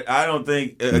 but I don't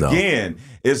think, again,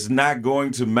 it's not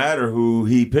going to matter who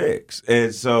he picks.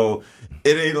 And so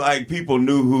it ain't like people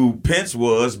knew who Pence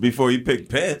was before he picked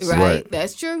Pence. Right.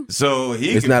 That's true. So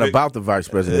it's not about the vice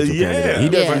presidential candidate. He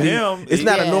doesn't. For him, it's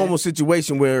not a normal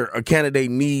situation where a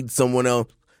candidate needs someone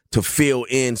else to fill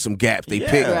in some gaps.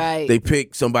 They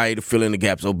pick somebody to fill in the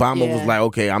gaps. Obama was like,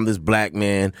 okay, I'm this black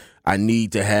man. I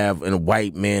need to have a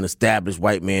white man, established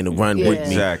white man to run with me.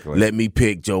 Exactly. Let me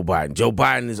pick Joe Biden. Joe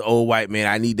Biden is old white man.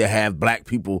 I need to have black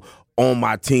people on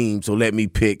my team, so let me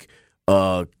pick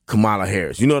Kamala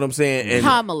Harris. You know what I'm saying? And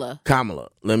Kamala.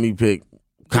 Let me pick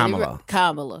Kamala.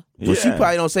 Well, she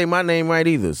probably don't say my name right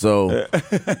either, so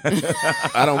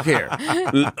I don't care.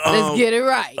 Let's get it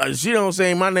right. She don't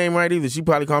say my name right either. She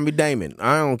probably call me Damon.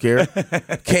 I don't care.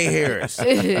 Kay Harris.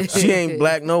 She ain't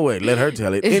black no way. Let her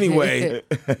tell it. Anyway,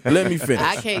 let me finish.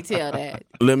 I can't tell that.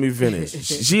 Let me finish.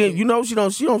 She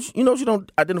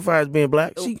don't identify as being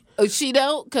black. She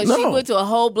don't, because she went to a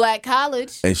whole black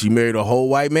college and she married a whole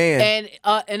white man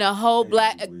and a whole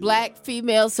black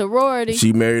female sorority.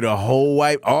 She married a whole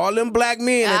white, all them black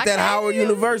men at that Howard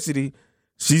University.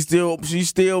 She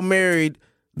still married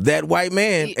that white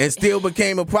man and still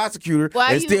became a prosecutor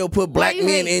still put black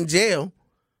men in jail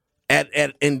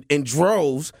in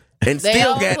droves and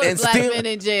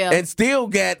still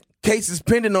got cases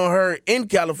pending on her in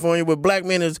California where black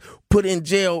men is put in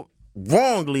jail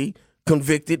wrongly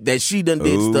convicted that she done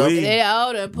did stuff. They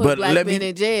all done put black men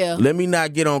in jail. Let me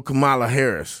not get on Kamala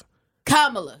Harris.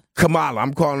 Kamala.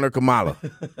 I'm calling her Kamala.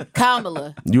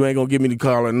 Kamala. You ain't gonna get me to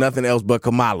call her nothing else but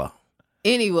Kamala.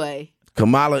 Anyway.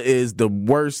 Kamala is the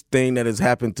worst thing that has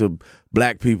happened to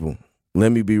black people.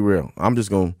 Let me be real. I'm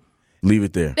just gonna Leave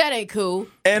it there. That ain't cool.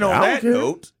 And on I that don't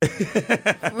note,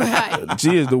 Right.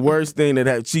 She is the worst thing that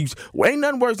ain't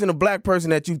nothing worse than a black person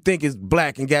that you think is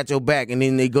black and got your back, and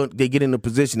then they get in a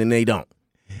position and they don't.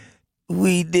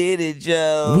 we did it,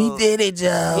 Joe. We did it,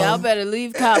 Joe. Y'all better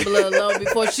leave Kamala alone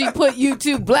before she put you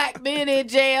two black men in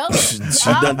jail. She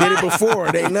done did it before.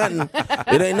 It ain't nothing.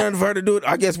 It ain't nothing for her to do it.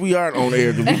 I guess we aren't on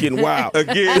air because we getting wild.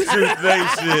 Again, Truth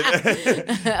Nation.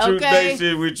 Truth Okay.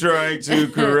 Nation, we're trying to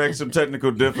correct some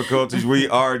technical difficulties. We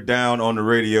are down on the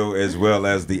radio as well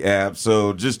as the app.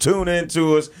 So just tune in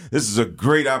to us. This is a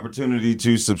great opportunity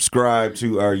to subscribe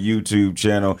to our YouTube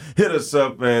channel. Hit us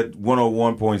up at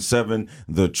 101.7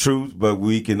 The Truth, but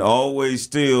we can always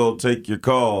still take your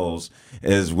calls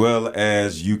as well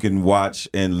as you can watch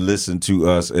and listen to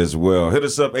us as well. Hit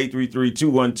us up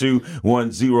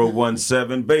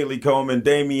 833-212-1017. Bailey Coleman,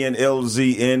 Damian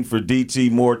LZ in for DT.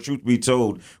 More Truth Be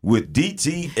Told with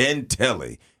DT and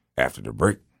Telly after the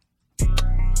break.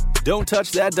 Don't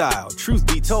touch that dial. Truth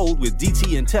Be Told with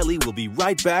DT and Telly will be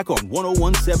right back on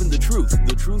 1017 The Truth,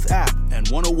 The Truth app, and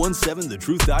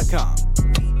 1017thetruth.com.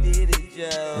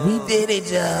 We did it,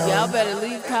 Joe. Y'all better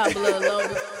leave Kamala alone.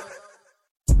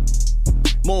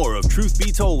 More of Truth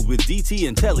Be Told with DT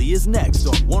and Telly is next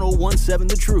on 1017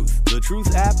 The Truth, The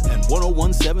Truth app, and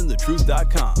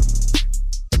 1017thetruth.com.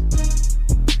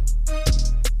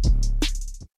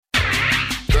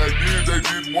 Back then they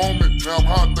didn't want me, now I'm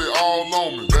hot, they all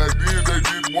on me. Back then they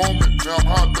didn't want me, now I'm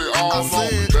hot, they all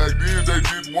on me. Back then they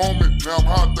didn't want me, now I'm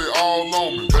hot, they all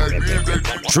on me. Back then they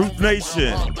didn't Truth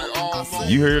Nation,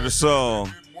 you hear the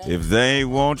song. If they ain't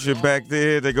want you back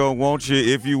there, they gonna want you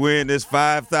if you win this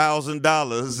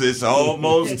 $5,000. It's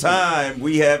almost time.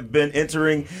 We have been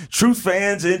entering Truth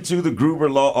fans into the Gruber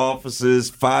Law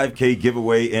Office's 5K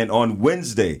giveaway, and on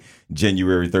Wednesday,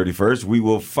 January 31st, we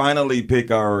will finally pick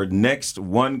our next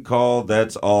one call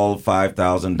that's all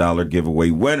 $5,000 giveaway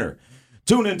winner.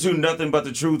 Tune into Nothing But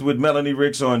the Truth with Melanie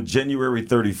Ricks on January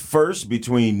 31st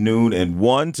between noon and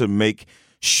 1 to make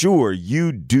sure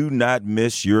you do not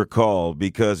miss your call,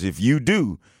 because if you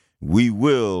do, we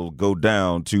will go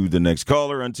down to the next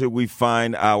caller until we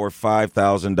find our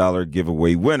 $5,000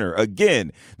 giveaway winner.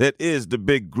 Again, that is the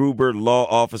Big Gruber Law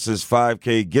Office's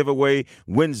 5K giveaway,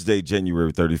 Wednesday,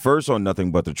 January 31st on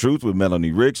Nothing But the Truth with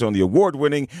Melanie Ricks on the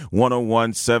award-winning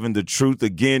 1017 The Truth.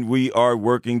 Again, we are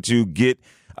working to get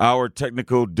our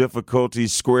technical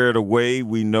difficulties squared away.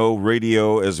 We know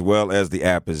radio as well as the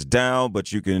app is down,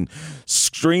 but you can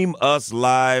stream us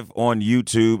live on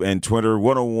YouTube and Twitter,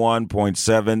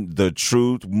 101.7 The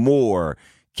Truth. More.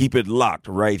 Keep it locked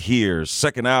right here.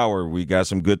 Second hour, we got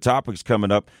some good topics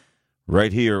coming up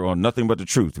right here on Nothing But the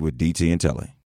Truth with DT and Telly.